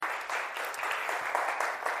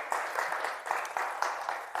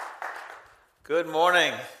Good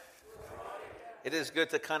morning. It is good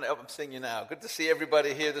to I'm seeing you now. Good to see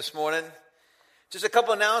everybody here this morning. Just a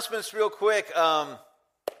couple announcements real quick.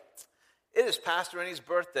 It is Pastor Rennie's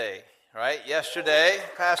birthday, right? Yesterday,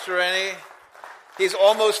 Pastor Rennie, he's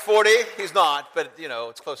almost 40. He's not, but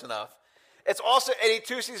it's close enough. It's also Eddie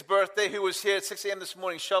Tucci's birthday, who was here at 6 a.m. this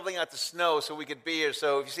morning shoveling out the snow so we could be here.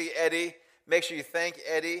 So if you see Eddie, make sure you thank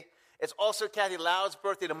Eddie. It's also Kathy Loud's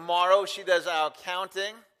birthday tomorrow. She does our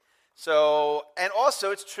accounting. And also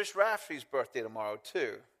it's Trish Rafferty's birthday tomorrow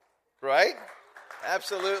too, right?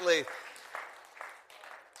 Absolutely.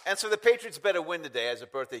 And so the Patriots better win today as a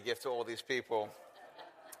birthday gift to all these people.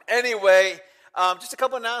 Anyway, just a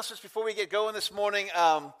couple announcements before we get going this morning.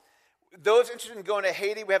 Those interested in going to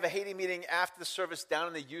Haiti, we have a Haiti meeting after the service down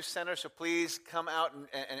in the youth center, so please come out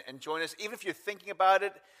and join us. Even if you're thinking about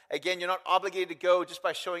it, again, you're not obligated to go just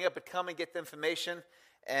by showing up, but come and get the information,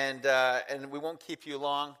 and we won't keep you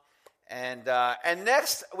long. And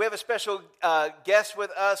next, we have a special guest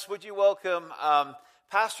with us. Would you welcome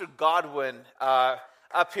Pastor Godwin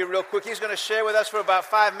up here real quick. He's going to share with us for about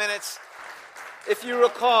 5 minutes. If you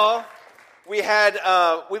recall, we've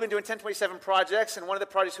been doing 1027 projects, and one of the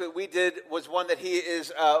projects that we did was one that he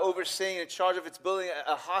is overseeing in charge of. It's building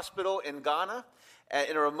a hospital in Ghana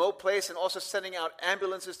in a remote place, and also sending out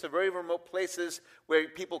ambulances to very remote places where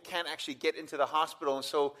people can't actually get into the hospital. And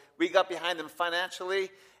so we got behind him financially,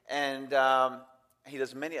 and he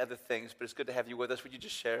does many other things, but it's good to have you with us. Would you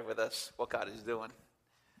just share with us what God is doing?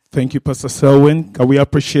 Thank you, Pastor Selwyn. Can we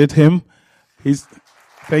appreciate him?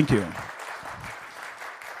 Thank you.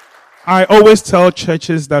 I always tell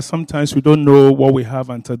churches that sometimes we don't know what we have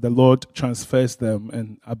until the Lord transfers them.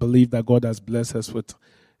 And I believe that God has blessed us with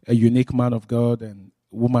a unique man of God and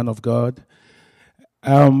woman of God.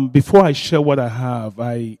 Before I share what I have,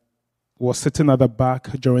 I was sitting at the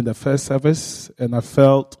back during the first service, and I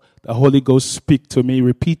felt the Holy Ghost speak to me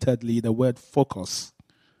repeatedly the word focus.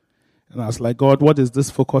 And I was like, God, what is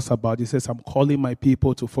this focus about? He says, I'm calling my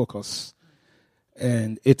people to focus.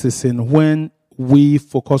 And it is in when we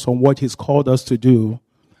focus on what he's called us to do,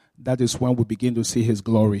 that is when we begin to see his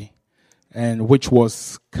glory. And which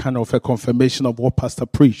was kind of a confirmation of what Pastor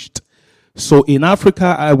preached. So in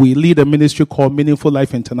Africa, we lead a ministry called Meaningful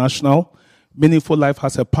Life International. Meaningful Life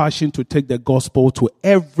has a passion to take the gospel to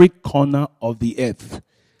every corner of the earth,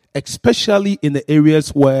 especially in the areas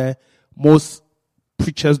where most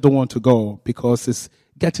preachers don't want to go, because it's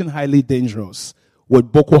getting highly dangerous.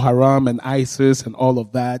 With Boko Haram and ISIS and all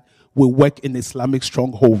of that, we work in Islamic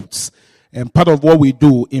strongholds. And part of what we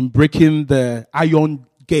do in breaking the iron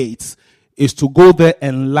gates is to go there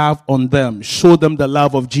and love on them, show them the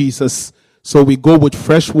love of Jesus. So we go with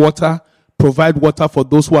fresh water, provide water for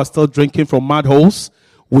those who are still drinking from mud holes.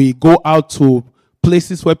 We go out to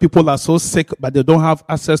places where people are so sick but they don't have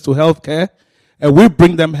access to health care. And we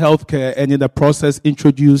bring them health care, and in the process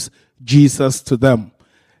introduce Jesus to them.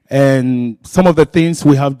 And some of the things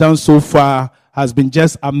we have done so far has been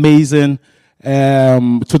just amazing,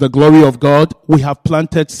 to the glory of God. We have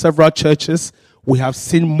planted several churches. We have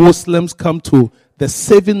seen Muslims come to the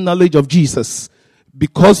saving knowledge of Jesus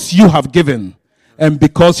because you have given and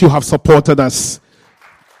because you have supported us.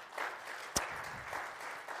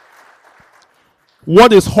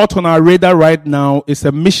 What is hot on our radar right now is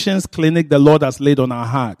a missions clinic the Lord has laid on our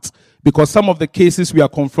heart. Because some of the cases we are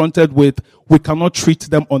confronted with, we cannot treat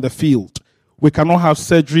them on the field. We cannot have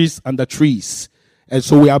surgeries under trees. And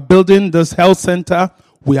so we are building this health center.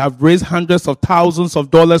 We have raised hundreds of thousands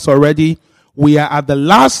of dollars already. We are at the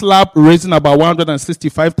last lap raising about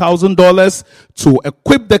 $165,000 to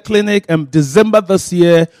equip the clinic. And December this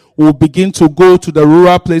year, we'll begin to go to the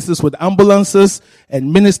rural places with ambulances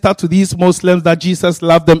and minister to these Muslims that Jesus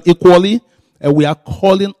loved them equally. And we are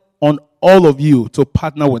calling on all of you to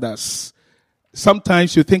partner with us.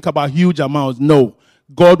 Sometimes you think about huge amounts. No,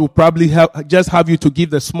 God will probably just have you to give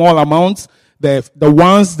the small amounts. The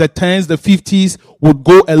ones, the 10s, the 50s would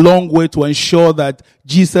go a long way to ensure that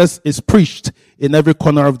Jesus is preached in every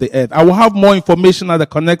corner of the earth. I will have more information at the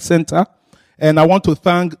Connect Center. And I want to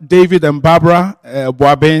thank David and Barbara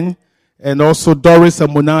Boaben, and also Doris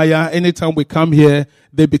and Munaya. Anytime we come here,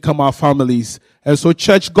 they become our families. And so,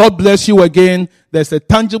 church, God bless you again. There's a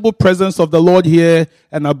tangible presence of the Lord here,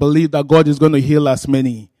 and I believe that God is going to heal us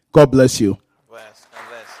many. God bless you. Bless. God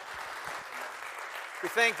bless. We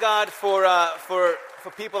thank God for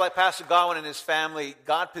people like Pastor Godwin and his family.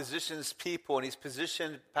 God positions people, and he's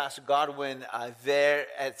positioned Pastor Godwin there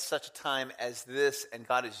at such a time as this, and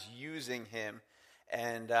God is using him.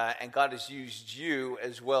 And God has used you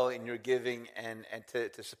as well in your giving and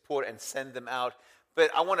to support and send them out. But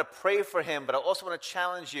I want to pray for him, but I also want to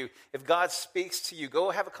challenge you. If God speaks to you, go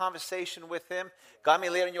have a conversation with him. God may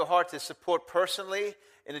lay it on your heart to support personally,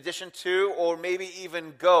 in addition to, or maybe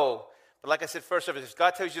even go. But like I said, first of all, if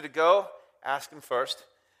God tells you to go, ask him first,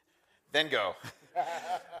 then go.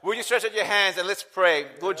 Will you stretch out your hands and let's pray.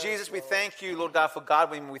 Lord Jesus, we thank you, Lord God, for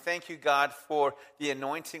Godwin. We thank you, God, for the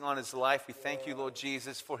anointing on his life. We thank you, Lord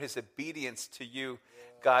Jesus, for his obedience to you,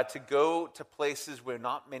 God, to go to places where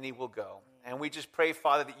not many will go. And we just pray,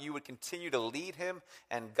 Father, that you would continue to lead him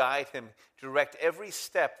and guide him, direct every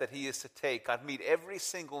step that he is to take. God, meet every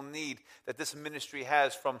single need that this ministry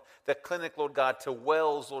has, from the clinic, Lord God, to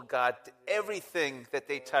Wells, Lord God, to everything that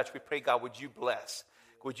they touch. We pray, God, would you bless?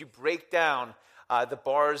 Would you break down the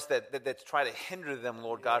bars that try to hinder them,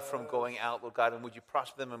 Lord God, from going out, Lord God, and would you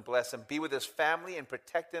prosper them and bless them, be with his family and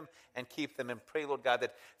protect them and keep them, and pray, Lord God,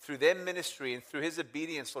 that through their ministry and through his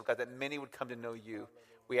obedience, Lord God, that many would come to know you.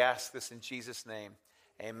 We ask this in Jesus' name.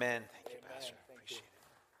 Amen. Thank you, Pastor. Appreciate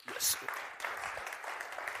it. Yes.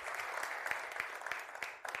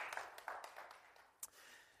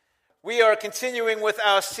 We are continuing with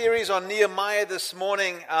our series on Nehemiah this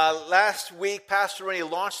morning. Last week, Pastor Rennie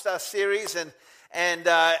launched our series, and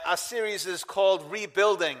our series is called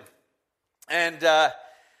Rebuilding. And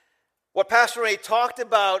what Pastor Rennie talked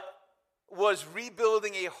about was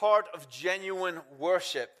rebuilding a heart of genuine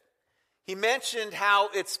worship. He mentioned how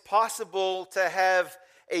it's possible to have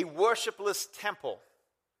a worshipless temple.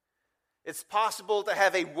 It's possible to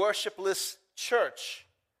have a worshipless church.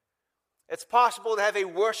 It's possible to have a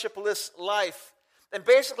worshipless life. And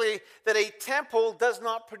basically, that a temple does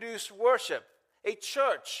not produce worship. A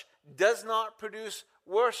church does not produce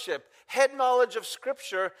worship. Head knowledge of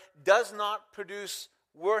Scripture does not produce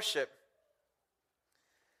worship.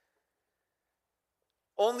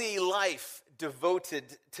 Only life devoted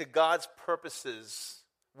to God's purposes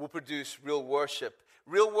will produce real worship.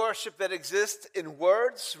 Real worship that exists in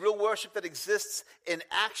words, real worship that exists in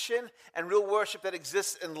action, and real worship that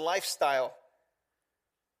exists in lifestyle.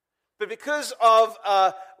 But because of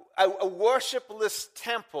a worshipless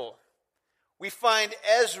temple, we find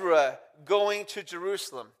Ezra going to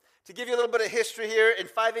Jerusalem. To give you a little bit of history here, in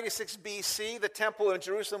 586 BC, the temple in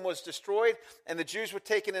Jerusalem was destroyed, and the Jews were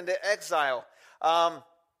taken into exile.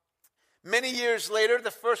 Many years later,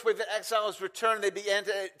 the first wave of exiles returned. They began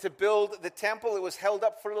to build the temple. It was held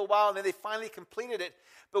up for a little while, and then they finally completed it.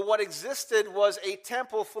 But what existed was a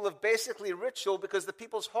temple full of basically ritual, because the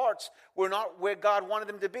people's hearts were not where God wanted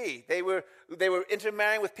them to be. They were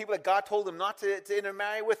intermarrying with people that God told them not to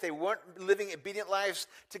intermarry with. They weren't living obedient lives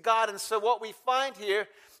to God. And so what we find here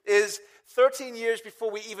is 13 years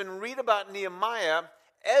before we even read about Nehemiah,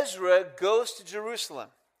 Ezra goes to Jerusalem.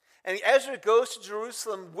 And Ezra goes to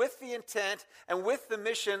Jerusalem with the intent and with the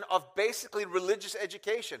mission of basically religious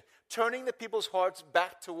education, turning the people's hearts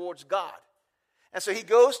back towards God. And so he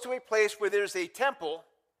goes to a place where there's a temple,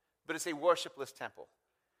 but it's a worshipless temple.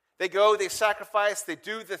 They go, they sacrifice, they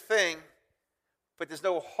do the thing, but there's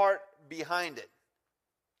no heart behind it.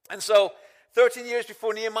 And so 13 years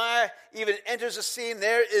before Nehemiah even enters the scene,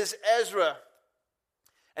 there is Ezra.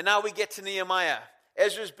 And now we get to Nehemiah.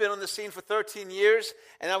 Ezra's been on the scene for 13 years,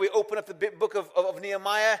 and now we open up the book of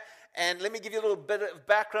Nehemiah, and let me give you a little bit of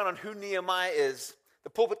background on who Nehemiah is. The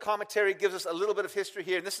pulpit commentary gives us a little bit of history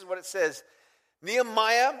here, and this is what it says.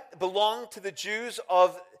 Nehemiah belonged to the Jews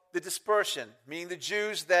of the dispersion, meaning the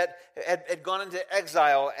Jews that had gone into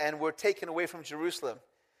exile and were taken away from Jerusalem.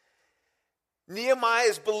 Nehemiah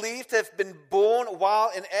is believed to have been born while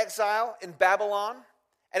in exile in Babylon.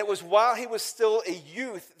 And it was while he was still a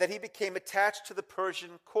youth that he became attached to the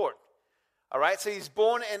Persian court. All right, so he's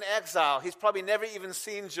born in exile. He's probably never even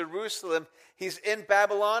seen Jerusalem. He's in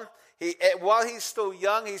Babylon. While he's still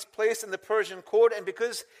young, he's placed in the Persian court. And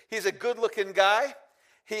because he's a good-looking guy,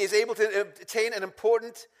 he is able to attain an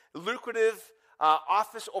important, lucrative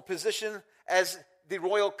office or position as the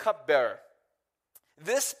royal cupbearer.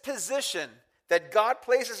 This position that God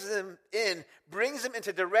places him in brings him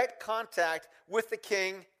into direct contact with the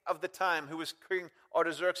king of the time, who was King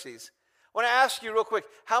Artaxerxes. I want to ask you real quick,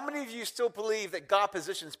 how many of you still believe that God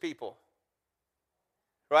positions people?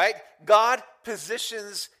 Right? God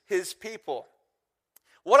positions his people.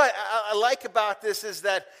 What I like about this is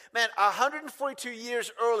that, man, 142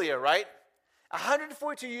 years earlier, right?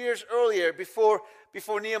 142 years earlier, before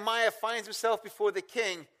Nehemiah finds himself before the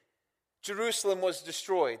king, Jerusalem was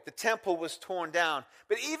destroyed. The temple was torn down.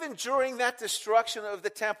 But even during that destruction of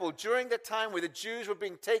the temple, during the time where the Jews were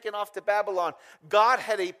being taken off to Babylon, God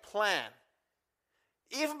had a plan.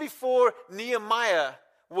 Even before Nehemiah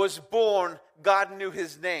was born, God knew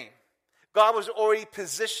his name. God was already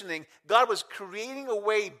positioning. God was creating a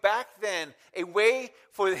way back then, a way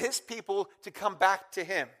for his people to come back to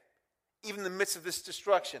him, even in the midst of this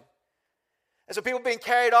destruction. And so people being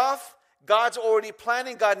carried off, God's already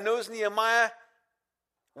planning. God knows Nehemiah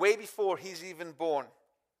way before he's even born.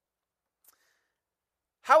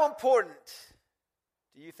 How important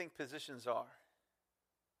do you think positions are?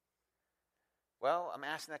 Well, I'm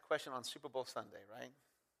asking that question on Super Bowl Sunday, right?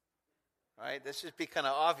 Right? This should be kind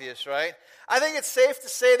of obvious, right? I think it's safe to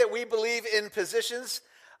say that we believe in positions.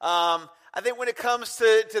 I think when it comes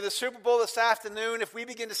to the Super Bowl this afternoon, if we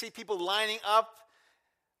begin to see people lining up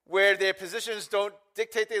where their positions don't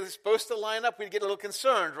dictate they're supposed to line up, we'd get a little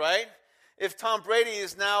concerned, right? If Tom Brady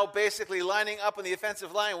is now basically lining up on the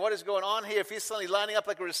offensive line, what is going on here? If he's suddenly lining up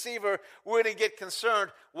like a receiver, we're going to get concerned.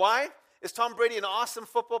 Why? Is Tom Brady an awesome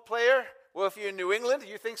football player? Well, if you're in New England,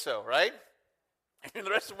 you think so, right? In the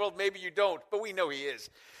rest of the world, maybe you don't, but we know he is.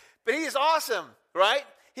 But he is awesome, right?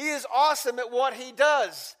 He is awesome at what he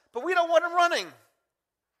does, but we don't want him running.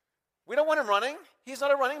 We don't want him running. He's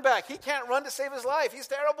not a running back. He can't run to save his life. He's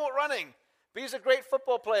terrible at running, but he's a great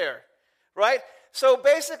football player, right? So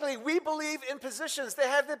basically, we believe in positions. They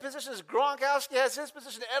have their positions. Gronkowski has his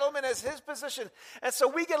position. Edelman has his position. And so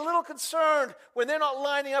we get a little concerned when they're not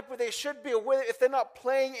lining up where they should be, or if they're not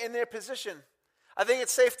playing in their position. I think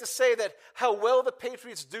it's safe to say that how well the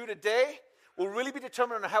Patriots do today will really be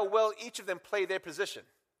determined on how well each of them play their position.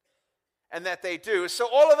 And that they do. So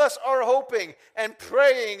all of us are hoping and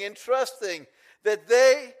praying and trusting that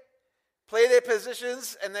they play their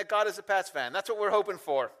positions and that God is a Pats fan. That's what we're hoping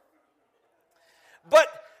for. But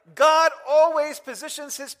God always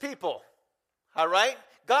positions his people. All right?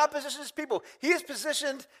 God positions his people. He has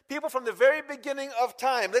positioned people from the very beginning of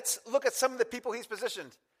time. Let's look at some of the people he's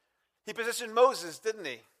positioned. He positioned Moses, didn't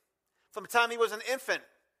he? From the time he was an infant.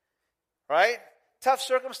 Right? Tough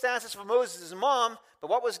circumstances for Moses' mom, but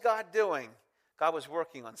what was God doing? God was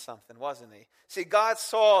working on something, wasn't he? See, God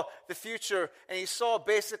saw the future, and he saw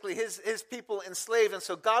basically his people enslaved, and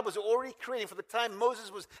so God was already creating. From the time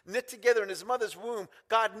Moses was knit together in his mother's womb,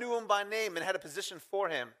 God knew him by name and had a position for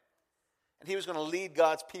him. And he was going to lead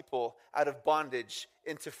God's people out of bondage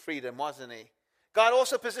into freedom, wasn't he? God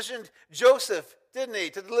also positioned Joseph, didn't he,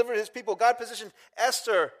 to deliver his people. God positioned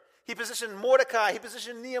Esther. He positioned Mordecai. He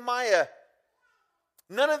positioned Nehemiah.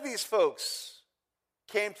 None of these folks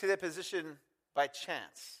came to their position by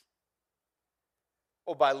chance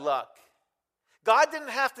or by luck. God didn't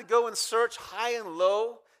have to go and search high and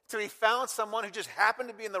low till he found someone who just happened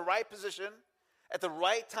to be in the right position at the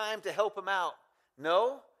right time to help him out.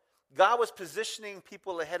 No, God was positioning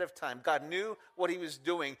people ahead of time. God knew what he was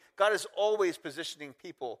doing. God is always positioning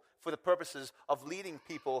people for the purposes of leading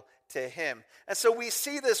people to him. And so we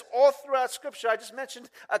see this all throughout Scripture. I just mentioned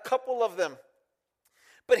a couple of them.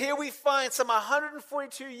 But here we find some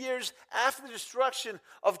 142 years after the destruction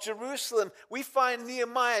of Jerusalem, we find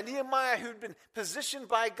Nehemiah. Nehemiah who'd been positioned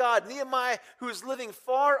by God. Nehemiah who was living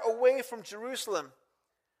far away from Jerusalem.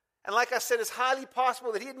 And like I said, it's highly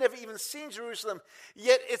possible that he had never even seen Jerusalem.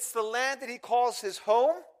 Yet it's the land that he calls his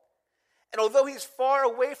home. And although he's far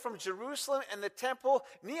away from Jerusalem and the temple,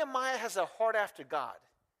 Nehemiah has a heart after God.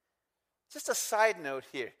 Just a side note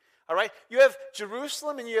here. All right, you have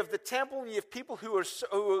Jerusalem and you have the temple and you have people who are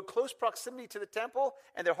in close proximity to the temple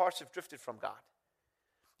and their hearts have drifted from God.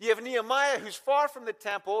 You have Nehemiah who's far from the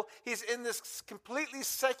temple. He's in this completely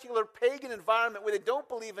secular pagan environment where they don't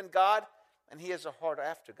believe in God and he has a heart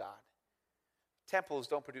after God. Temples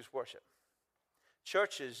don't produce worship.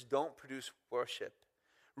 Churches don't produce worship.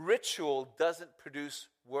 Ritual doesn't produce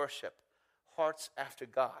worship. Hearts after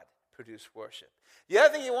God produce worship. The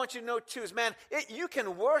other thing I want you to know too is, you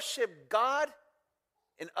can worship God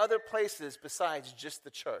in other places besides just the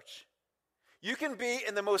church. You can be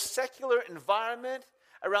in the most secular environment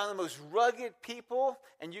around the most rugged people,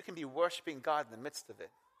 and you can be worshiping God in the midst of it.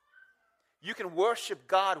 You can worship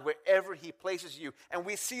God wherever he places you. And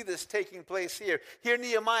we see this taking place here. Here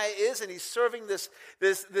Nehemiah is, and he's serving this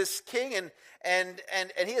king, and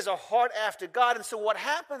he has a heart after God. And so what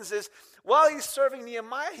happens is, while he's serving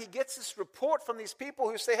Nehemiah, he gets this report from these people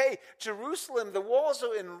who say, hey, Jerusalem, the walls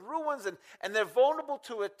are in ruins, and they're vulnerable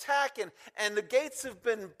to attack, and the gates have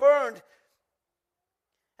been burned.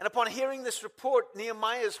 And upon hearing this report,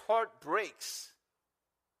 Nehemiah's heart breaks.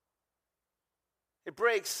 It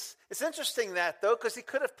breaks. It's interesting that, though, because he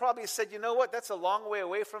could have probably said, you know what, that's a long way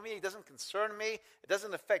away from me. It doesn't concern me. It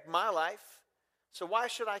doesn't affect my life. So why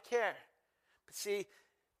should I care? But see,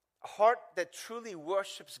 a heart that truly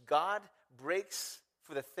worships God breaks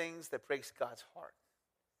for the things that breaks God's heart.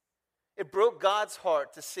 It broke God's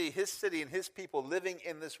heart to see his city and his people living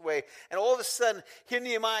in this way. And all of a sudden, here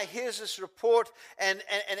Nehemiah hears this report, and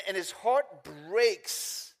his heart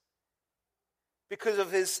breaks because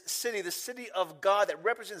of his city. The city of God that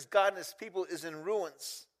represents God and his people is in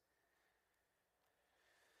ruins.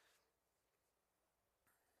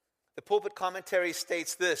 The pulpit commentary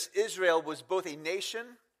states this: Israel was both a nation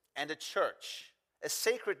and a church, a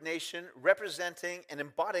sacred nation representing and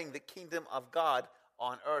embodying the kingdom of God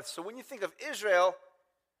on earth. So when you think of Israel,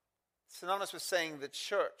 it's synonymous with saying the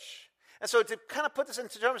church. And so to kind of put this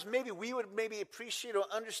into terms, maybe we would appreciate or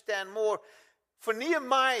understand more. For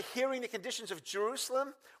Nehemiah, hearing the conditions of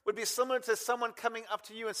Jerusalem would be similar to someone coming up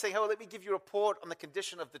to you and saying, "Oh, let me give you a report on the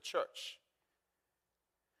condition of the church.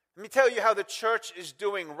 Let me tell you how the church is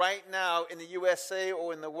doing right now in the USA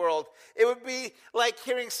or in the world." It would be like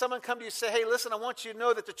hearing someone come to you and say, "Hey, listen, I want you to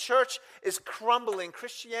know that the church is crumbling.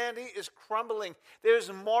 Christianity is crumbling.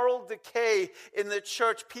 There's moral decay in the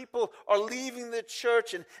church. People are leaving the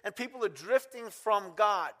church and people are drifting from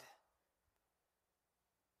God."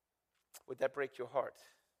 Would that break your heart?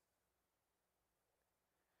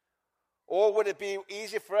 Or would it be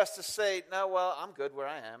easier for us to say, "No, well, I'm good where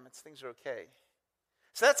I am. Things are okay"?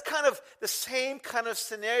 So that's kind of the same kind of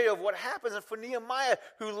scenario of what happens. And for Nehemiah,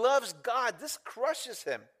 who loves God, this crushes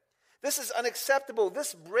him. This is unacceptable.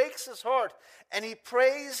 This breaks his heart. And he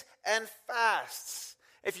prays and fasts.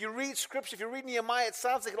 If you read Scripture, if you read Nehemiah, it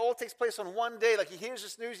sounds like it all takes place on one day. Like he hears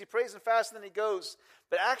this news, he prays and fasts, and then he goes.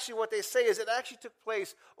 But actually what they say is it actually took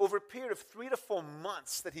place over a period of 3 to 4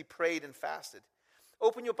 months that he prayed and fasted.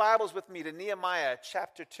 Open your Bibles with me to Nehemiah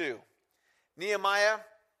chapter 2. Nehemiah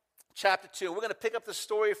chapter 2. We're going to pick up the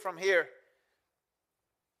story from here.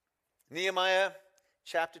 Nehemiah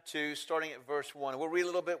chapter 2, starting at verse 1. We'll read a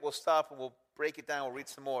little bit, we'll stop, and we'll break it down. We'll read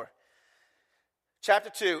some more. Chapter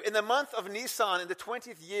 2. In the month of Nisan, in the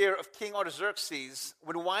 20th year of King Artaxerxes,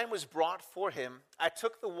 when wine was brought for him, I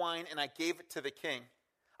took the wine and I gave it to the king.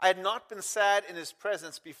 I had not been sad in his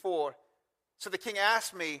presence before. So the king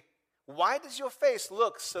asked me, "Why does your face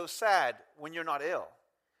look so sad when you're not ill?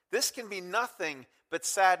 This can be nothing but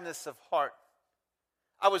sadness of heart."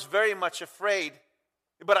 I was very much afraid,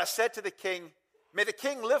 but I said to the king, "May the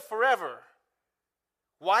king live forever.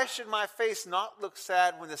 Why should my face not look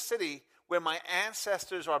sad when the city where my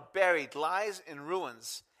ancestors are buried lies in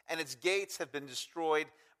ruins and its gates have been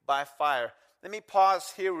destroyed by fire?" Let me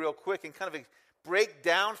pause here real quick and kind of break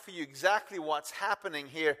down for you exactly what's happening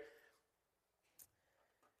here.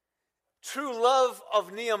 True love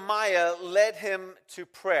of Nehemiah led him to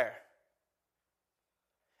prayer.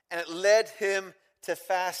 And it led him to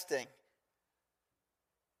fasting.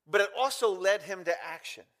 But it also led him to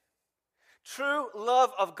action. True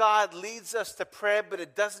love of God leads us to prayer, but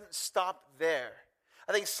it doesn't stop there.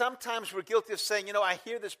 I think sometimes we're guilty of saying, I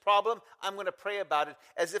hear this problem, I'm going to pray about it,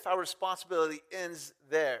 as if our responsibility ends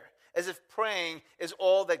there. As if praying is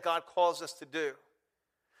all that God calls us to do.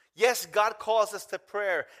 Yes, God calls us to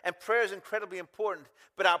prayer, and prayer is incredibly important,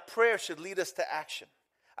 but our prayer should lead us to action.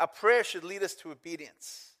 Our prayer should lead us to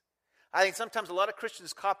obedience. I think sometimes a lot of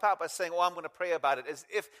Christians cop out by saying, I'm going to pray about it, as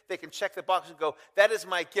if they can check the box and go, that is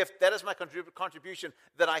my gift, that is my contribution,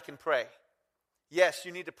 that I can pray. Yes,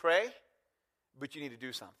 you need to pray, but you need to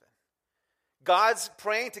do something. God's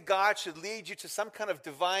praying to God should lead you to some kind of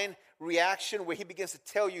divine reaction where he begins to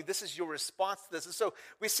tell you this is your response to this. And so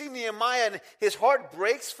we see Nehemiah, and his heart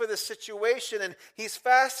breaks for this situation, and he's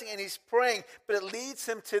fasting and he's praying, but it leads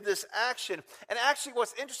him to this action. And actually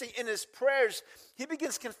what's interesting, in his prayers, he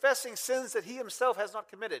begins confessing sins that he himself has not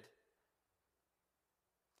committed.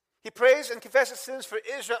 He prays and confesses sins for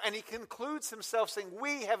Israel, and he concludes himself saying,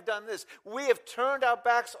 we have done this. We have turned our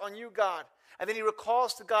backs on you, God. And then he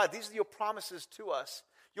recalls to God, these are your promises to us.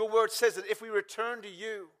 Your word says that if we return to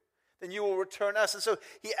you, then you will return us. And so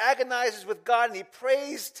he agonizes with God, and he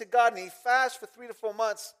prays to God, and he fasts for 3 to 4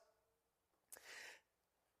 months.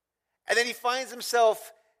 And then he finds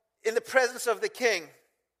himself in the presence of the king.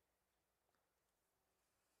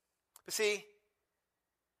 But see,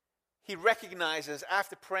 he recognizes,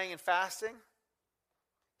 after praying and fasting,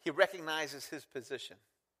 he recognizes his position.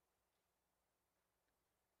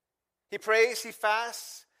 He prays, he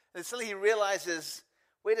fasts, and suddenly he realizes,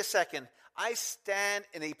 wait a second, I stand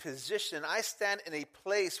in a position, I stand in a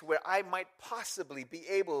place where I might possibly be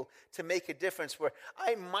able to make a difference, where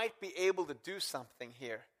I might be able to do something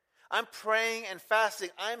here. I'm praying and fasting,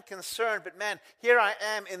 I'm concerned, but man, here I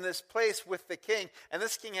am in this place with the king, and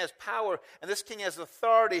this king has power, and this king has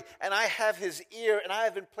authority, and I have his ear, and I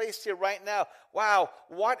have been placed here right now. Wow,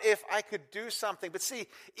 what if I could do something? But see,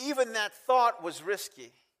 even that thought was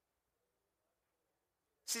risky.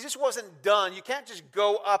 See, this wasn't done. You can't just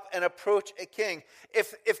go up and approach a king.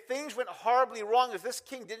 If things went horribly wrong, if this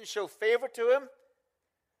king didn't show favor to him,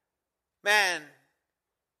 man,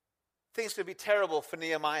 things could be terrible for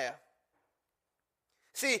Nehemiah.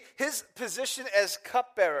 See, his position as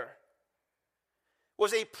cupbearer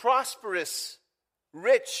was a prosperous,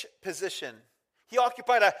 rich position. He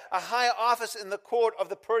occupied a high office in the court of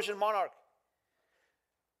the Persian monarch.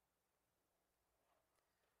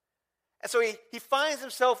 And so he finds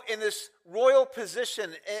himself in this royal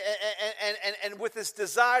position and with this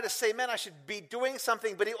desire to say, man, I should be doing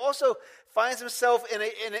something. But he also finds himself in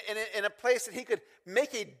a place that he could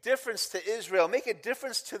make a difference to Israel, make a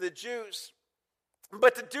difference to the Jews.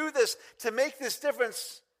 But to do this, to make this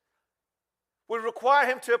difference, would require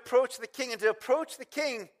him to approach the king. And to approach the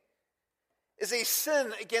king is a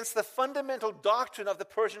sin against the fundamental doctrine of the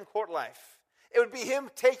Persian court life. It would be him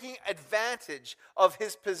taking advantage of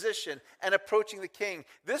his position and approaching the king.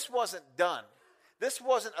 This wasn't done. This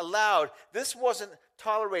wasn't allowed. This wasn't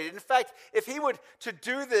tolerated. In fact, if he were to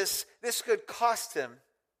do this, this could cost him.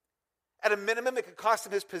 At a minimum, it could cost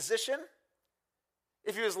him his position.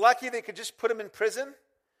 If he was lucky, they could just put him in prison.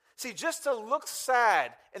 See, just to look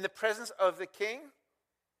sad in the presence of the king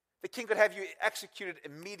could have you executed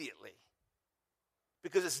immediately,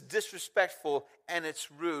 because it's disrespectful and it's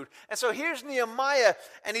rude. And so here's Nehemiah,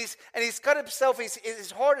 and he's got himself,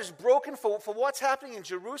 his heart is broken for what's happening in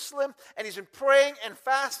Jerusalem, and he's been praying and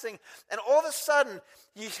fasting, and all of a sudden,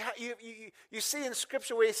 you see in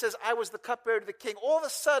Scripture where he says, I was the cupbearer to the king. All of a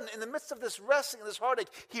sudden, in the midst of this wrestling and this heartache,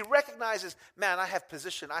 he recognizes, man, I have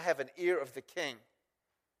position, I have an ear of the king.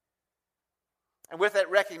 And with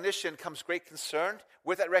that recognition comes great concern.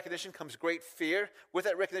 With that recognition comes great fear. With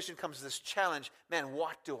that recognition comes this challenge. Man,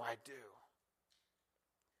 what do I do?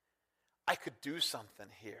 I could do something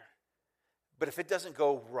here. But if it doesn't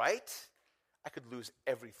go right, I could lose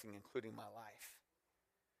everything, including my life.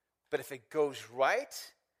 But if it goes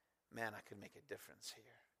right, man, I could make a difference here.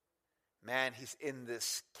 Man, he's in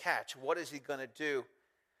this catch. What is he going to do?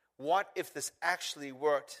 What if this actually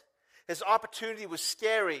worked? His opportunity was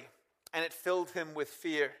scary, and it filled him with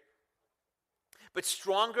fear. But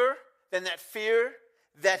stronger than that fear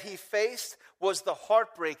that he faced was the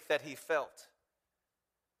heartbreak that he felt.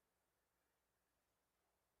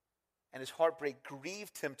 And his heartbreak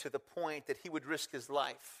grieved him to the point that he would risk his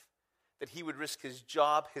life, that he would risk his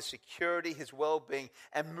job, his security, his well-being,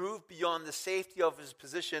 and move beyond the safety of his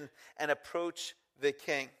position and approach the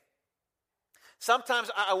king. Sometimes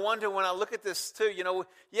I wonder when I look at this too,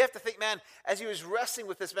 you have to think, man, as he was wrestling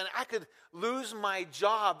with this, man, I could lose my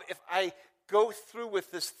job if I go through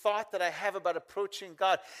with this thought that I have about approaching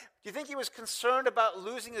God. Do you think he was concerned about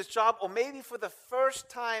losing his job? Or maybe for the first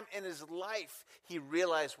time in his life, he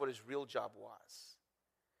realized what his real job was.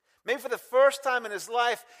 Maybe for the first time in his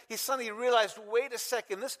life, he suddenly realized, wait a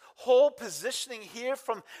second, this whole positioning here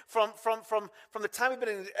from the time we've been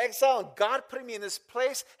in exile and God putting me in this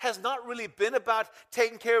place has not really been about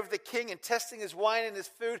taking care of the king and testing his wine and his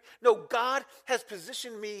food. No, God has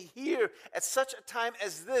positioned me here at such a time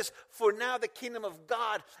as this for now the kingdom of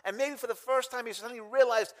God. And maybe for the first time he suddenly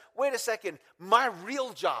realized, wait a second, my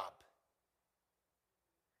real job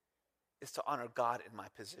is to honor God in my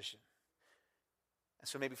position. And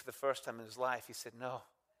so maybe for the first time in his life, he said, no,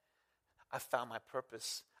 I found my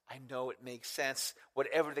purpose. I know it makes sense.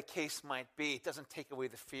 Whatever the case might be, it doesn't take away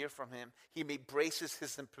the fear from him. He embraces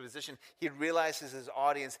his position. He realizes his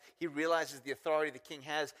audience. He realizes the authority the king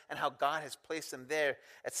has and how God has placed him there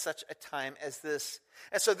at such a time as this.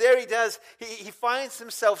 And so there he does. He finds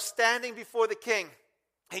himself standing before the king.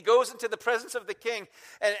 He goes into the presence of the king,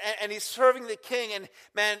 and he's serving the king, and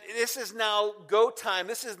man, this is now go time.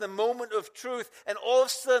 This is the moment of truth, and all of a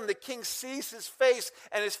sudden the king sees his face,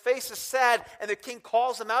 and his face is sad, and the king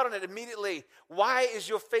calls him out on it immediately. Why is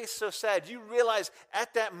your face so sad? Do you realize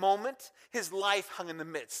at that moment, his life hung in the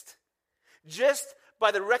midst? Just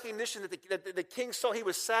by the recognition that the king saw he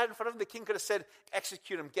was sad in front of him, the king could have said,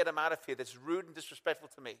 execute him, get him out of here. That's rude and disrespectful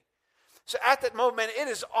to me. So at that moment, it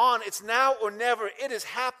is on. It's now or never. It is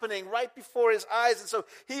happening right before his eyes. And so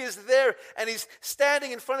he is there, and he's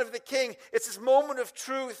standing in front of the king. It's his moment of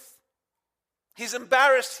truth. He's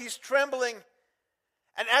embarrassed. He's trembling.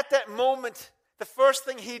 And at that moment, the first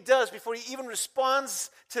thing he does before he even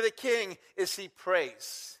responds to the king is he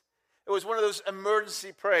prays. It was one of those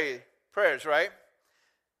emergency prayers, right?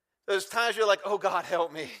 Those times you're like, oh, God,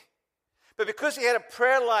 help me. But because he had a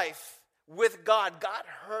prayer life with God, God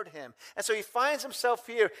heard him. And so he finds himself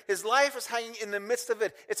here. His life is hanging in the midst of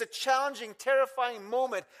it. It's a challenging, terrifying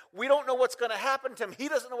moment. We don't know what's going to happen to him. He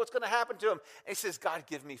doesn't know what's going to happen to him. And he says, God,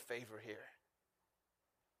 give me favor here.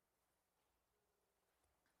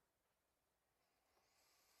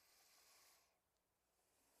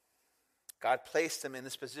 God placed him in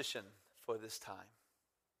this position for this time.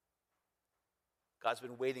 God's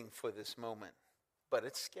been waiting for this moment, but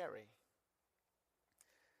it's scary.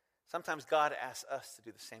 Sometimes God asks us to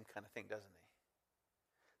do the same kind of thing, doesn't he?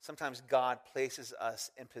 Sometimes God places us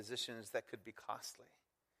in positions that could be costly.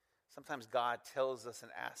 Sometimes God tells us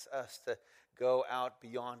and asks us to go out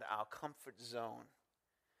beyond our comfort zone,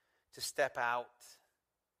 to step out.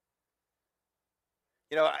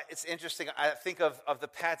 You know, it's interesting. I think of the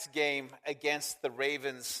Pats game against the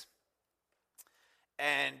Ravens.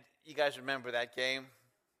 And you guys remember that game?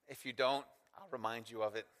 If you don't, I'll remind you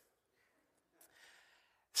of it.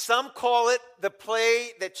 Some call it the play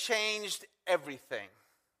that changed everything.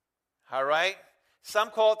 All right? Some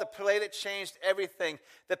call it the play that changed everything.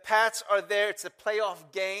 The Pats are there. It's a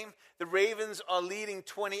playoff game. The Ravens are leading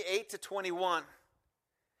 28-21.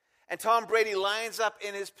 And Tom Brady lines up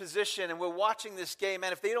in his position, and we're watching this game.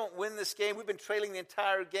 And if they don't win this game, we've been trailing the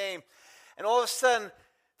entire game. And all of a sudden,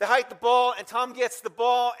 they hike the ball, and Tom gets the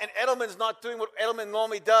ball, and Edelman's not doing what Edelman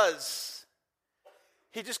normally does.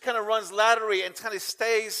 He just kind of runs laterally and kind of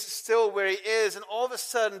stays still where he is. And all of a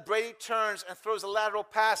sudden, Brady turns and throws a lateral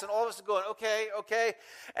pass, and all of us are going, okay.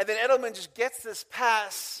 And then Edelman just gets this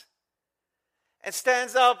pass and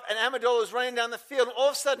stands up, and Amendola is running down the field. And all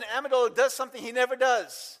of a sudden, Amendola does something he never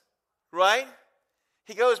does. Right?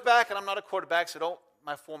 He goes back, and I'm not a quarterback, so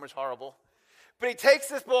my form is horrible. But he takes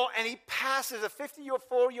this ball, and he passes a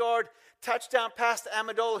 54-yard touchdown pass to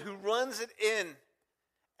Amendola, who runs it in,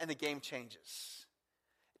 and the game changes.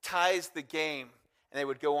 It ties the game, and they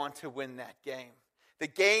would go on to win that game. The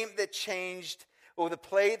game that changed, or the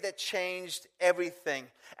play that changed everything.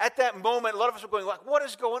 At that moment, a lot of us were going like, what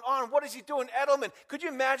is going on? What is he doing, Edelman? Could you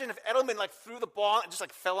imagine if Edelman threw the ball and just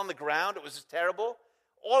fell on the ground? It was just terrible.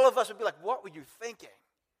 All of us would be like, what were you thinking?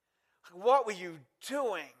 What were you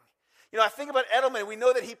doing? You know, I think about Edelman. We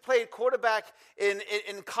know that he played quarterback in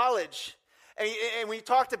college. And when you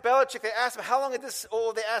talk to Belichick, they asked him, how long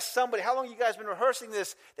they asked somebody, how long have you guys been rehearsing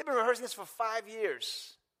this? They've been rehearsing this for 5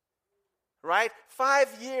 years. Right?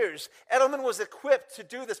 5 years. Edelman was equipped to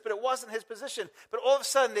do this, but it wasn't his position. But all of a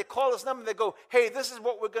sudden, they call his number and they go, hey, this is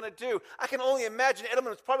what we're going to do. I can only imagine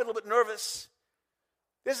Edelman was probably a little bit nervous.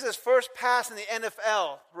 This is his first pass in the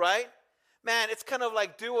NFL, right? Man, it's kind of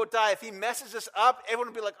like do or die. If he messes this up, everyone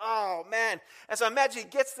will be like, oh, man. And so I imagine he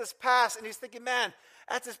gets this pass, and he's thinking, man,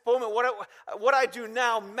 at this moment, what I do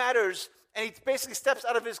now matters. And he basically steps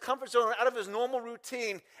out of his comfort zone, out of his normal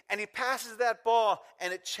routine, and he passes that ball,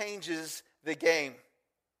 and it changes the game.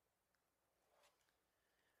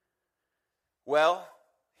 Well,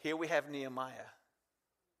 here we have Nehemiah.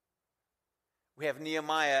 We have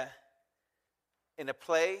Nehemiah in a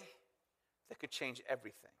play that could change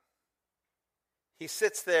everything. He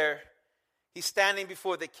sits there. He's standing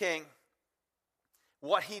before the king.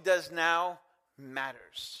 What he does now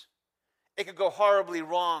matters. It could go horribly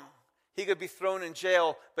wrong. He could be thrown in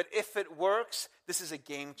jail. But if it works, this is a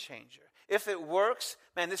game changer. If it works,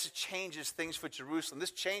 man, this changes things for Jerusalem.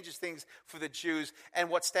 This changes things for the Jews. And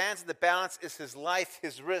what stands in the balance is his life,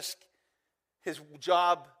 his risk, his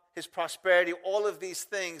job, his prosperity, all of these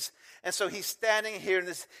things. And so he's standing here in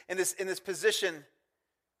this position.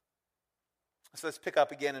 So let's pick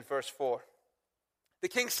up again in verse 4. The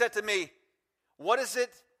king said to me, what is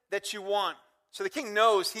it that you want? So the king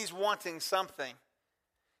knows he's wanting something.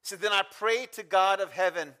 He said, then I prayed to God of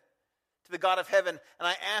heaven, to the God of heaven, and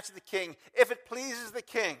I answered the king, if it pleases the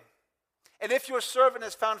king, and if your servant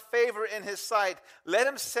has found favor in his sight, let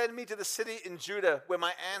him send me to the city in Judah where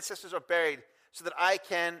my ancestors are buried, so that I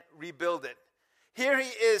can rebuild it. Here he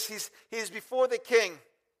is. He's before the king.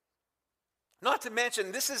 Not to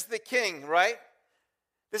mention, this is the king, right?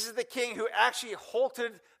 This is the king who actually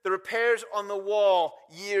halted the repairs on the wall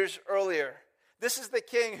years earlier. This is the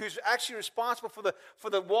king who's actually responsible for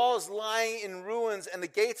the walls lying in ruins and the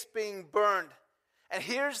gates being burned. And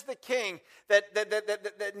here's the king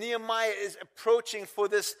that Nehemiah is approaching for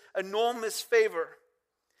this enormous favor.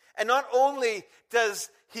 And not only does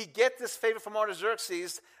he get this favor from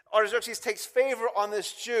Artaxerxes takes favor on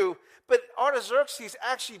this Jew, but Artaxerxes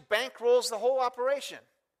actually bankrolls the whole operation.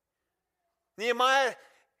 Nehemiah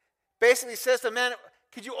basically says to him, man,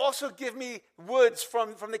 could you also give me woods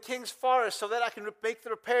from the king's forest so that I can make the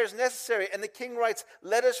repairs necessary? And the king writes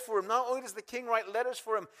letters for him. Not only does the king write letters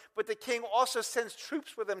for him, but the king also sends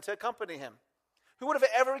troops with him to accompany him. Who would have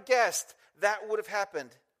ever guessed that would have happened?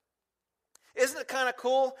 Isn't it kind of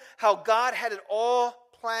cool how God had it all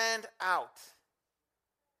planned out?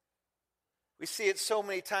 We see it so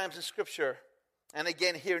many times in Scripture, and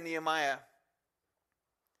again here in Nehemiah.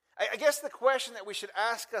 I guess the question that we should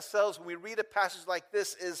ask ourselves when we read a passage like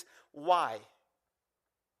this is, why?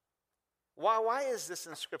 Why is this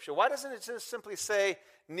in Scripture? Why doesn't it just simply say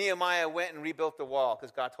Nehemiah went and rebuilt the wall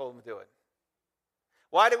because God told him to do it?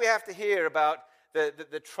 Why do we have to hear about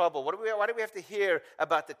the trouble? Why do we have to hear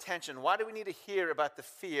about the tension? Why do we need to hear about the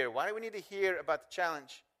fear? Why do we need to hear about the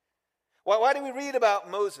challenge? Why do we read about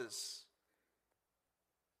Moses?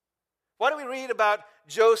 Why do we read about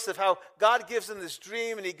Joseph, how God gives him this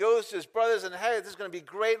dream and he goes to his brothers and, hey, this is going to be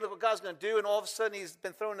great, look what God's going to do, and all of a sudden he's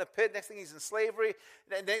been thrown in a pit, next thing he's in slavery,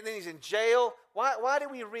 and then he's in jail. Why do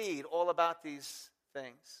we read all about these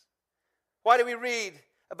things? Why do we read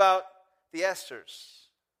about the Esthers?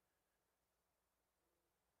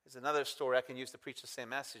 There's another story I can use to preach the same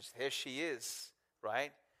message. Here she is,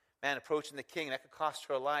 right? Man, approaching the king, that could cost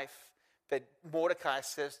her life. But Mordecai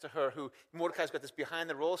says to her, Mordecai's got this behind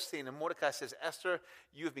the role scene, and Mordecai says, Esther,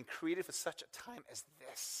 you have been created for such a time as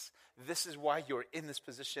this. This is why you're in this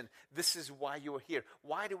position. This is why you're here.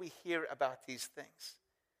 Why do we hear about these things?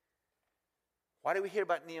 Why do we hear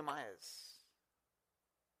about Nehemiah's?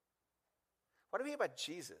 Why do we hear about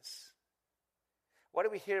Jesus? Why do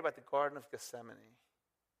we hear about the Garden of Gethsemane?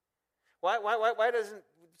 Why doesn't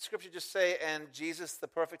Scripture just say, and Jesus, the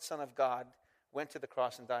perfect Son of God, went to the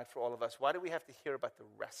cross and died for all of us? Why do we have to hear about the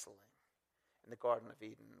wrestling in the Garden of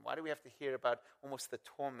Eden? Why do we have to hear about almost the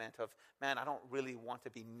torment of, man, I don't really want to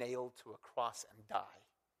be nailed to a cross and die?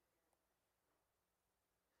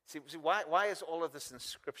 See, why is all of this in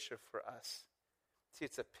Scripture for us? See,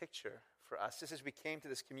 it's a picture for us. Just as we came to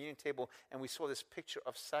this communion table and we saw this picture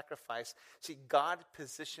of sacrifice, see, God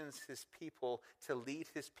positions his people to lead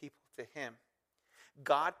his people to him.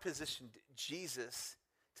 God positioned Jesus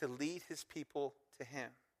to lead his people to him.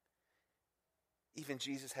 Even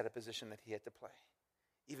Jesus had a position that he had to play.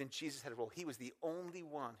 Even Jesus had a role. He was the only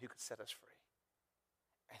one who could set us free.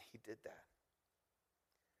 And he did that.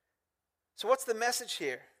 So what's the message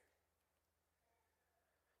here?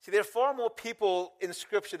 See, there are far more people in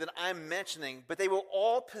Scripture than I'm mentioning, but they were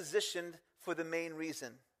all positioned for the main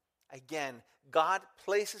reason. Again, God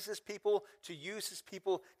places his people to use his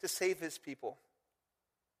people to save his people.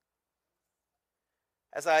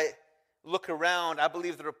 As I look around, I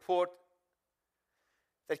believe the report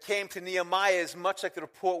that came to Nehemiah is much like the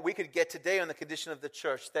report we could get today on the condition of the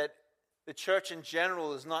church, that the church in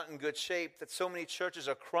general is not in good shape, that so many churches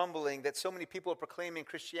are crumbling, that so many people are proclaiming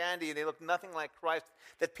Christianity and they look nothing like Christ,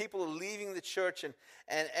 that people are leaving the church and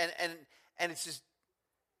it's just,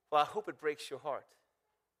 well, I hope it breaks your heart.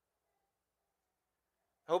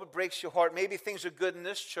 I hope it breaks your heart. Maybe things are good in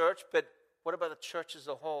this church, but what about the church as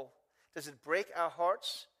a whole? Does it break our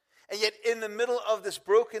hearts? And yet in the middle of this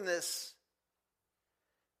brokenness,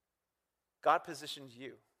 God positions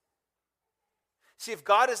you. See, if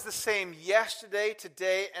God is the same yesterday,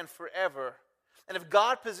 today, and forever, and if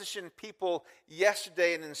God positioned people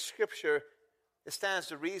yesterday and in Scripture, it stands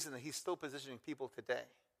to reason that he's still positioning people today.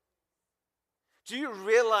 Do you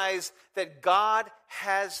realize that God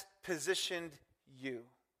has positioned you?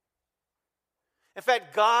 In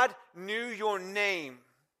fact, God knew your name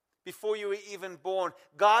before you were even born.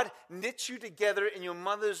 God knit you together in your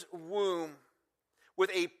mother's womb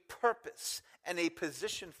with a purpose and a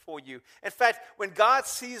position for you. In fact, when God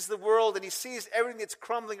sees the world and he sees everything that's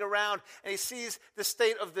crumbling around, and he sees the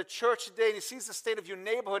state of the church today, and he sees the state of your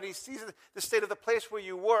neighborhood, and he sees the state of the place where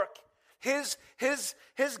you work, his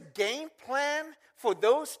game plan for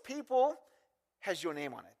those people has your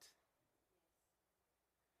name on it.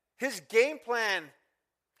 His game plan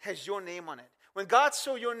has your name on it. When God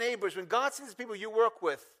saw your neighbors, when God sees the people you work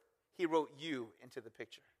with, he wrote you into the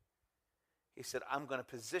picture. He said, I'm going to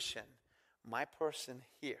position my person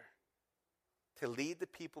here to lead the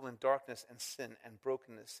people in darkness and sin and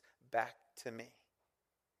brokenness back to me.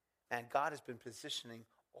 And God has been positioning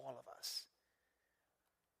all of us.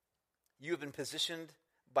 You have been positioned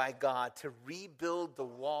by God to rebuild the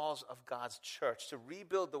walls of God's church, to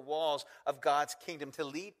rebuild the walls of God's kingdom, to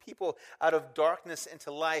lead people out of darkness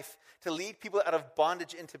into life, to lead people out of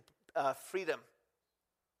bondage into freedom.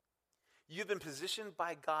 You've been positioned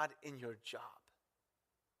by God in your job.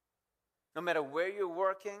 No matter where you're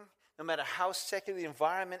working, no matter how secular the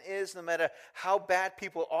environment is, no matter how bad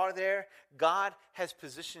people are there, God has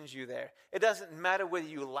positioned you there. It doesn't matter whether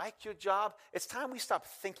you like your job. It's time we stop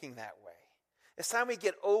thinking that way. It's time we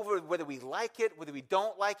get over whether we like it, whether we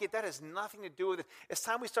don't like it. That has nothing to do with it. It's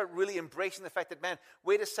time we start really embracing the fact that, man,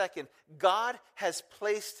 wait a second. God has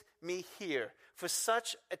placed me here for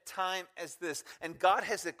such a time as this. And God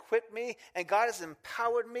has equipped me, and God has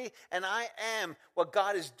empowered me, and I am what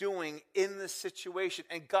God is doing in this situation.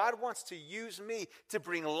 And God wants to use me to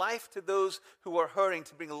bring life to those who are hurting,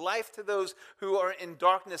 to bring life to those who are in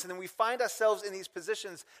darkness. And then we find ourselves in these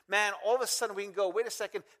positions. Man, all of a sudden we can go, wait a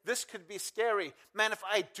second, this could be scary. Man, if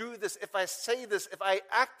I do this, if I say this, if I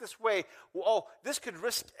act this way, oh, this could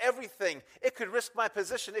risk everything. It could risk my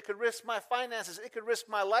position. It could risk my finances. It could risk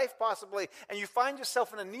my life possibly. And you find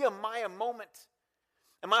yourself in a Nehemiah moment.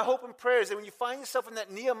 And my hope and prayer is that when you find yourself in that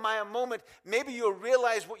Nehemiah moment, maybe you'll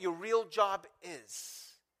realize what your real job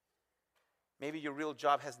is. Maybe your real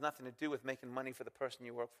job has nothing to do with making money for the person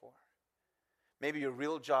you work for. Maybe your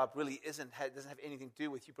real job really doesn't have anything to do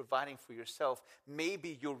with you providing for yourself.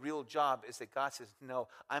 Maybe your real job is that God says, no,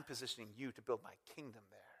 I'm positioning you to build my kingdom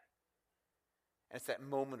there. And it's that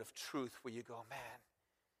moment of truth where you go, man,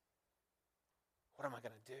 what am I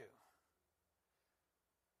going to do?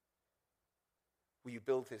 Will you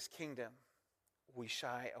build his kingdom? Will we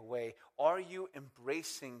shy away? Are you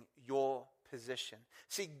embracing your position?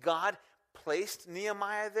 See, God placed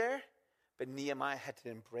Nehemiah there, but Nehemiah had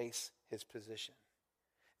to embrace his position.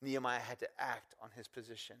 Nehemiah had to act on his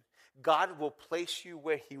position. God will place you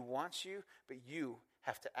where he wants you, but you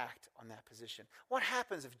have to act on that position. What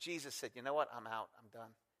happens if Jesus said, you know what, I'm out, I'm done?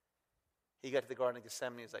 He got to the Garden of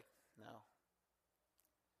Gethsemane, he's like, no.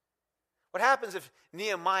 What happens if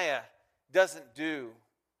Nehemiah doesn't do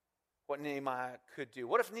what Nehemiah could do?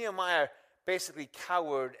 What if Nehemiah basically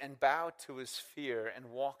cowered and bowed to his fear and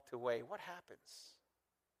walked away? What happens?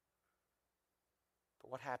 But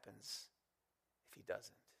what happens if he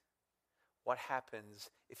doesn't? What happens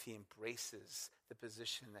if he embraces the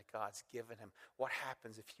position that God's given him? What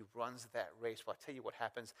happens if he runs that race? Well, I'll tell you what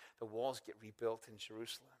happens. The walls get rebuilt in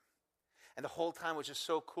Jerusalem. And the whole time, which is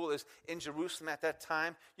so cool, is in Jerusalem at that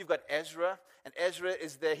time, you've got Ezra, and Ezra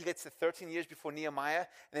is there. He gets to 13 years before Nehemiah,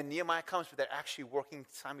 and then Nehemiah comes, but they're actually working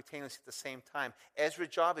simultaneously at the same time. Ezra's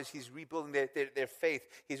job is he's rebuilding their faith.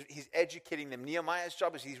 He's educating them. Nehemiah's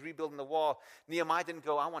job is he's rebuilding the wall. Nehemiah didn't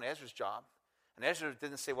go, I want Ezra's job. And Ezra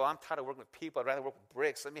didn't say, well, I'm tired of working with people. I'd rather work with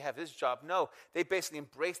bricks. Let me have his job. No, they basically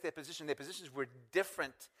embraced their position. Their positions were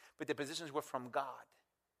different, but their positions were from God.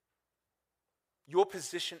 Your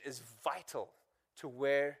position is vital to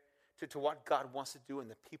what God wants to do in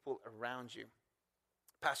the people around you.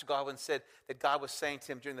 Pastor Godwin said that God was saying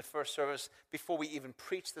to him during the first service, before we even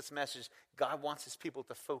preach this message, God wants his people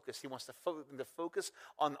to focus. He wants them to focus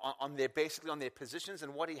on their positions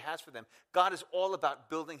and what he has for them. God is all about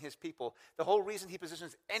building his people. The whole reason he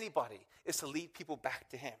positions anybody is to lead people back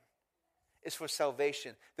to him. It's for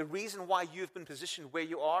salvation. The reason why you've been positioned where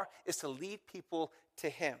you are is to lead people to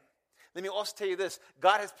him. Let me also tell you this.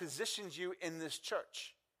 God has positioned you in this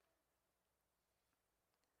church.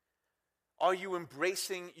 Are you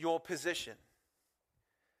embracing your position?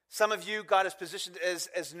 Some of you, God has positioned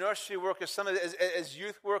as nursery workers, some as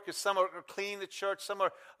youth workers, some are cleaning the church, some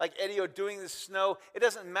are like Eddie or doing the snow. It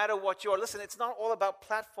doesn't matter what you are. Listen, it's not all about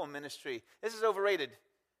platform ministry. This is overrated.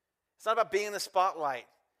 It's not about being in the spotlight.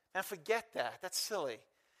 Man, forget that. That's silly.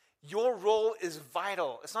 Your role is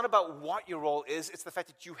vital. It's not about what your role is. It's the fact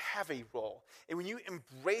that you have a role. And when you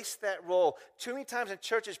embrace that role, too many times in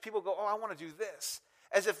churches, people go, oh, I want to do this.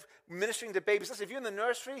 As if ministering to babies. Listen, if you're in the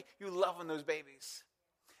nursery, you love on those babies.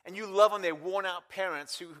 And you love on their worn-out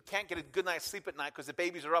parents who can't get a good night's sleep at night because the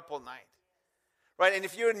babies are up all night. Right? And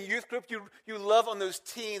if you're in a youth group, you love on those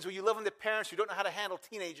teens, or you love on the parents who don't know how to handle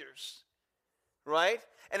teenagers. Right?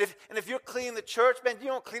 And if you're cleaning the church, man, you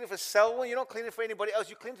don't clean it for Selwyn, you don't clean it for anybody else.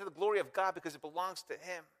 You clean it to the glory of God because it belongs to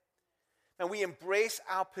him. And we embrace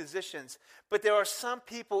our positions. But there are some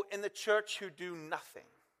people in the church who do nothing.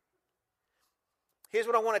 Here's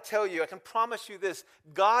what I want to tell you. I can promise you this.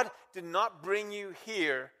 God did not bring you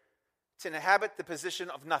here to inhabit the position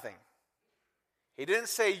of nothing. He didn't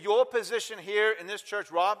say your position here in this church,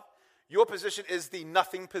 Rob, your position is the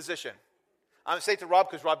nothing position. I'm saying to Rob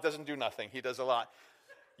because Rob doesn't do nothing. He does a lot.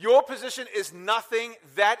 Your position is nothing.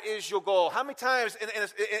 That is your goal. How many times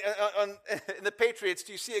in the Patriots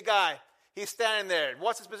do you see a guy? He's standing there.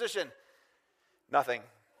 What's his position? Nothing.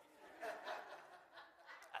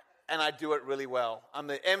 And I do it really well. I'm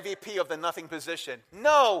the MVP of the nothing position.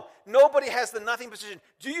 No, nobody has the nothing position.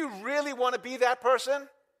 Do you really want to be that person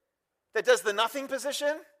that does the nothing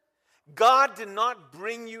position? God did not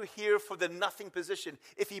bring you here for the nothing position.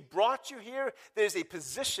 If he brought you here, there's a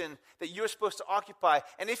position that you're supposed to occupy.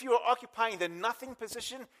 And if you are occupying the nothing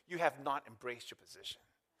position, you have not embraced your position.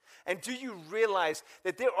 And do you realize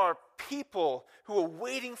that there are people who are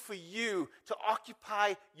waiting for you to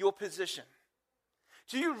occupy your position?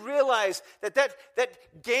 Do you realize that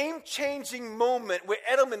game-changing moment where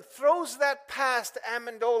Edelman throws that pass to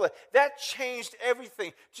Amendola, that changed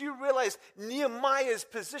everything? Do you realize Nehemiah's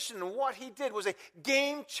position and what he did was a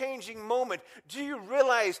game-changing moment? Do you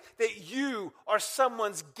realize that you are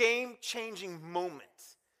someone's game-changing moment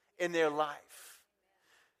in their life?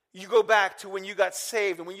 You go back to when you got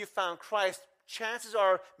saved and when you found Christ, chances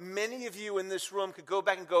are many of you in this room could go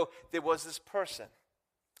back and go, there was this person.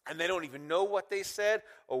 And they don't even know what they said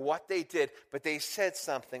or what they did, but they said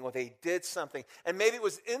something or they did something. And maybe it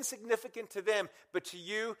was insignificant to them, but to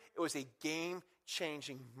you, it was a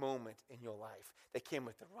game-changing moment in your life that came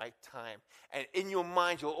at the right time. And in your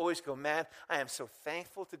mind, you'll always go, man, I am so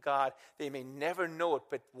thankful to God. They may never know it,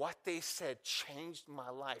 but what they said changed my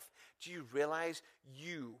life. Do you realize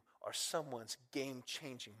you are someone's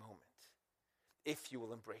game-changing moment if you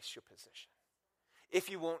will embrace your position? If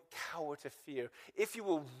you won't cower to fear, if you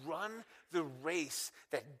will run the race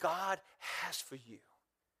that God has for you,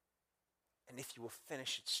 and if you will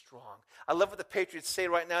finish it strong. I love what the Patriots say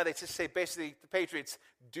right now. They just say, basically, the Patriots,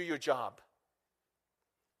 do your job.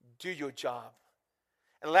 Do your job.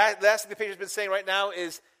 And the last thing the Patriots have been saying right now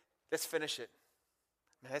is, let's finish it.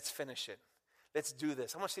 Man, let's finish it. Let's do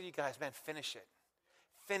this. I want to say to you guys, man, finish it.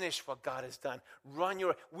 Finish what God has done.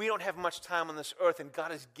 We don't have much time on this earth, and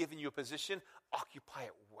God has given you a position. Occupy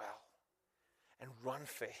it well. And run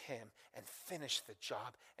for Him. And finish the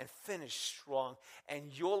job. And finish strong. And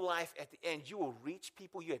your life at the end, you will reach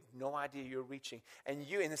people you had no idea you're reaching. And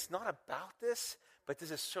it's not about this, but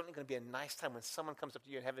this is certainly going to be a nice time when someone comes up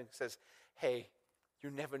to you in heaven and says, hey,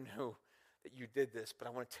 you never knew that you did this, but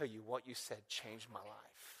I want to tell you what you said changed my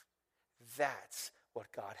life. That's what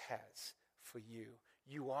God has for you.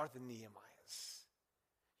 You are the Nehemiahs.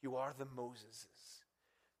 You are the Moseses.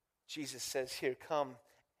 Jesus says here, come,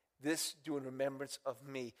 this do in remembrance of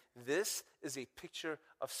me. This is a picture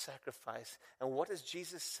of sacrifice. And what does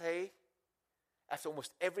Jesus say after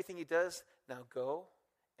almost everything He does? Now go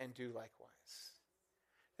and do likewise.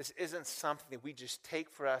 This isn't something that we just take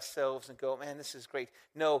for ourselves and go, man, this is great.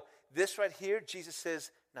 No, this right here, Jesus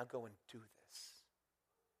says, now go and do this.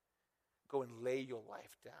 Go and lay your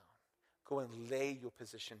life down. Go and lay your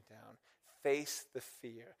position down. Face the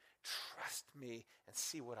fear. Trust me and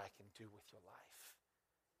see what I can do with your life.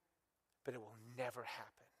 But it will never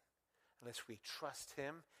happen unless we trust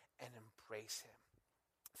Him and embrace Him.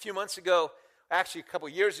 A few months ago, actually a couple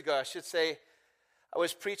years ago, I should say, I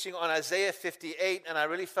was preaching on Isaiah 58, and I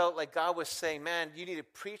really felt like God was saying, man, you need to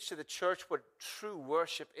preach to the church what true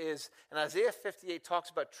worship is. And Isaiah 58 talks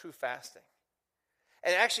about true fasting.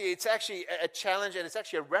 And actually, it's actually a challenge, and it's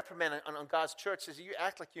actually a reprimand on God's church. It says you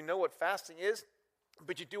act like you know what fasting is,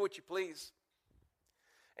 but you do what you please.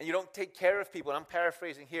 And you don't take care of people. And I'm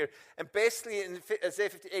paraphrasing here. And basically, in Isaiah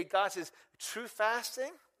 58, God says, true fasting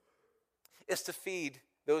is to feed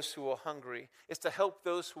those who are hungry. It's to help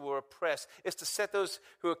those who are oppressed. It's to set those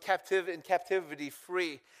who are in captivity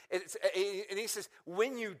free. And He says,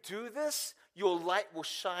 when you do this, your light will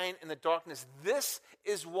shine in the darkness. This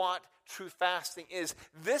is what true fasting is.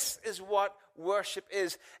 This is what worship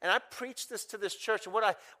is. And I preach this to this church. And what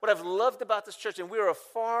I've loved about this church, and we are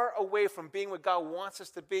far away from being what God wants us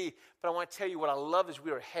to be, but I want to tell you what I love is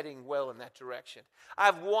we are heading well in that direction.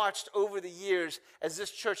 I've watched over the years as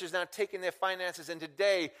this church is now taking their finances, and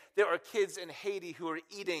today there are kids in Haiti who are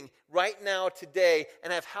eating right now today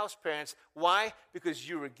and have house parents. Why? Because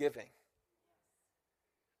you are giving.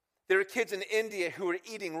 There are kids in India who are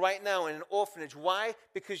eating right now in an orphanage. Why?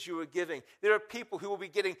 Because you are giving. There are people who will be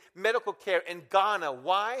getting medical care in Ghana.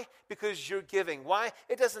 Why? Because you're giving. Why?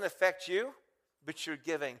 It doesn't affect you, but you're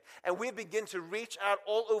giving. And we begin to reach out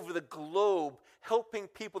all over the globe, helping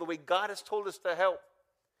people the way God has told us to help.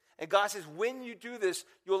 And God says, when you do this,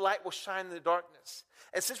 your light will shine in the darkness.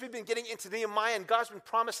 And since we've been getting into Nehemiah, and God's been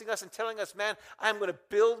promising us and telling us, man, I'm going to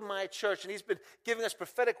build my church. And He's been giving us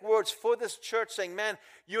prophetic words for this church saying, man,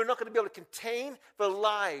 you're not going to be able to contain the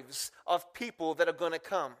lives of people that are going to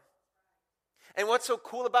come. And what's so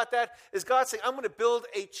cool about that is God saying, I'm going to build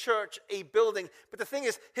a church, a building. But the thing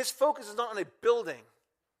is, His focus is not on a building.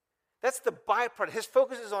 That's the byproduct. His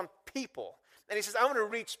focus is on people. And He says, I want to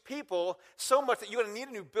reach people so much that you're going to need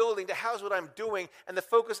a new building to house what I'm doing, and the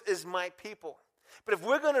focus is my people. But if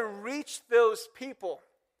we're going to reach those people,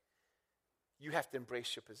 you have to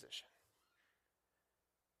embrace your position.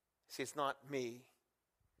 See, it's not me.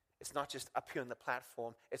 It's not just up here on the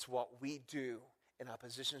platform. It's what we do in our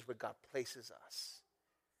positions where God places us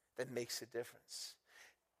that makes a difference.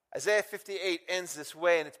 Isaiah 58 ends this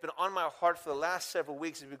way, and it's been on my heart for the last several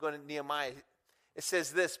weeks as we're going to Nehemiah. It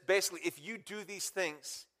says this, basically, if you do these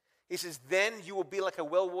things, He says, then you will be like a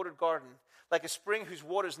well-watered garden, like a spring whose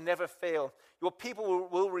waters never fail. Your people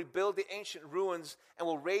will rebuild the ancient ruins and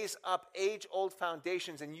will raise up age-old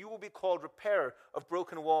foundations, and you will be called repairer of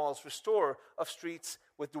broken walls, restorer of streets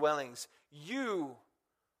with dwellings. You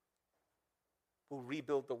will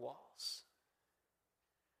rebuild the walls.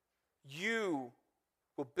 You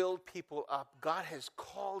will build people up. God has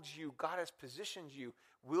called you. God has positioned you.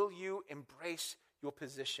 Will you embrace your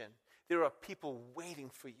position? There are people waiting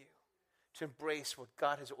for you to embrace what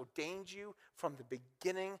God has ordained you from the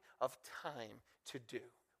beginning of time to do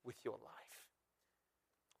with your life.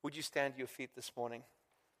 Would you stand to your feet this morning?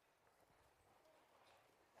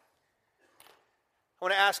 I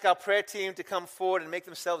want to ask our prayer team to come forward and make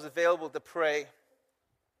themselves available to pray.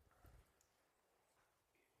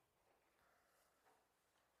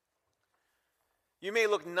 You may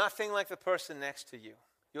look nothing like the person next to you.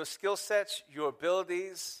 Your skill sets, your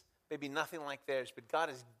abilities may be nothing like theirs, but God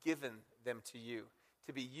has given them to you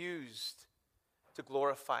to be used to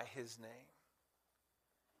glorify His name.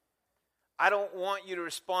 I don't want you to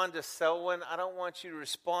respond to Selwyn. I don't want you to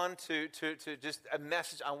respond to just a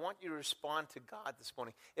message. I want you to respond to God this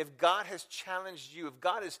morning. If God has challenged you, if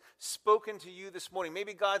God has spoken to you this morning,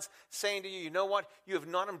 maybe God's saying to you, you know what? You have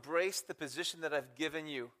not embraced the position that I've given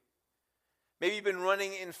you. Maybe you've been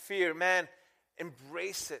running in fear. Man,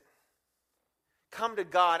 embrace it. Come to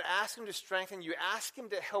God. Ask Him to strengthen you. Ask Him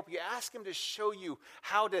to help you. Ask Him to show you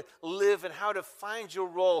how to live and how to find your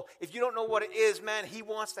role. If you don't know what it is, man, He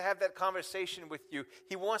wants to have that conversation with you.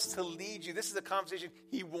 He wants to lead you. This is a conversation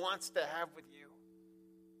He wants to have with you.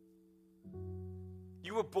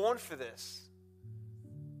 You were born for this.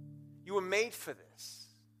 You were made for this.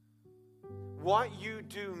 What you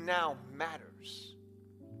do now matters.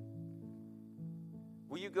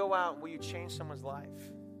 Will you go out and will you change someone's life?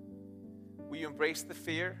 Will you embrace the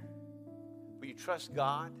fear? Will you trust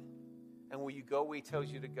God? And will you go where He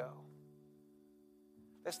tells you to go?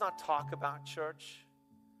 Let's not talk about church.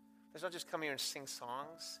 Let's not just come here and sing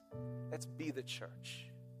songs. Let's be the church.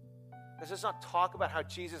 Let's just not talk about how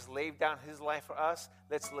Jesus laid down His life for us.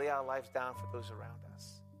 Let's lay our lives down for those around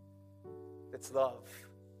us. Let's love.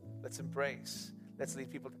 Let's embrace. Let's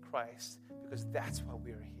lead people to Christ, because that's why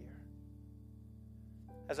we are here.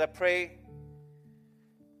 As I pray,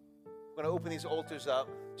 I'm going to open these altars up.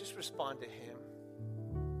 Just respond to Him.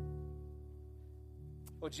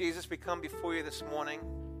 Lord Jesus, we come before You this morning.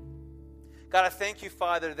 God, I thank You,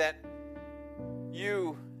 Father, that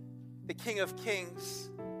You, the King of Kings,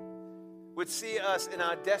 would see us in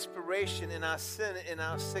our desperation, in our sin, in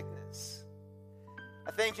our sickness.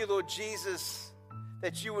 I thank You, Lord Jesus,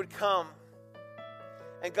 that You would come.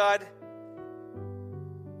 And God,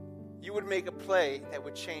 You would make a play that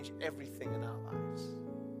would change everything in our lives.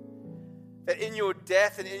 That in Your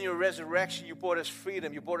death and in Your resurrection, You brought us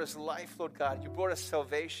freedom. You brought us life, Lord God. You brought us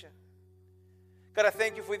salvation. God, I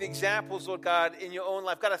thank You for the examples, Lord God, in Your own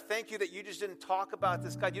life. God, I thank You that You just didn't talk about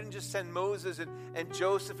this. God, You didn't just send Moses and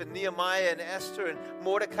Joseph and Nehemiah and Esther and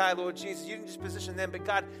Mordecai, Lord Jesus. You didn't just position them, but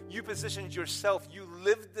God, You positioned Yourself. You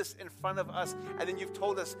lived this in front of us, and then You've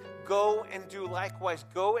told us, go and do likewise.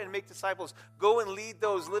 Go and make disciples. Go and lead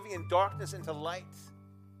those living in darkness into light.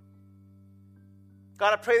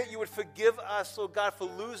 God, I pray that You would forgive us, Lord God, for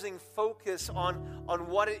losing focus on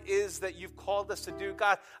what it is that You've called us to do.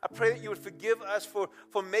 God, I pray that You would forgive us for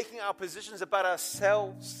making our positions about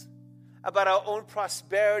ourselves, about our own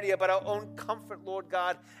prosperity, about our own comfort, Lord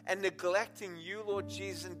God, and neglecting You, Lord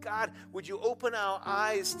Jesus. And God, would You open our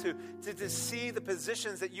eyes to see the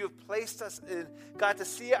positions that You have placed us in. God, to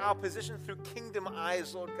see our position through kingdom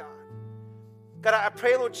eyes, Lord God. God, I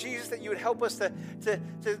pray, Lord Jesus, that You would help us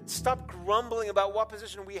to stop grumbling about what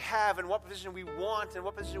position we have and what position we want and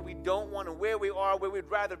what position we don't want and where we are, where we'd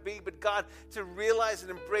rather be. But God, to realize and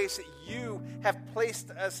embrace that You have placed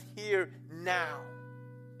us here now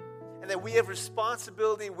and that we have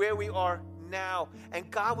responsibility where we are now. And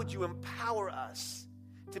God, would You empower us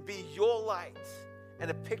to be Your light and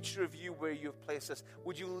a picture of You where You have placed us?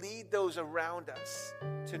 Would You lead those around us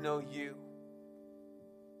to know You?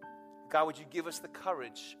 God, would You give us the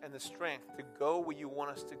courage and the strength to go where You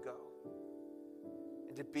want us to go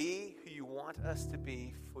and to be who You want us to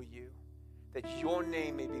be for You, that Your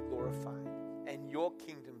name may be glorified and Your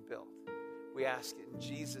kingdom built. We ask it in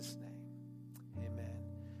Jesus' name. Amen.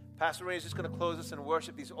 Pastor Ray is just going to close us in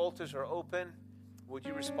worship. These altars are open. Would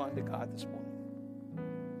you respond to God this morning?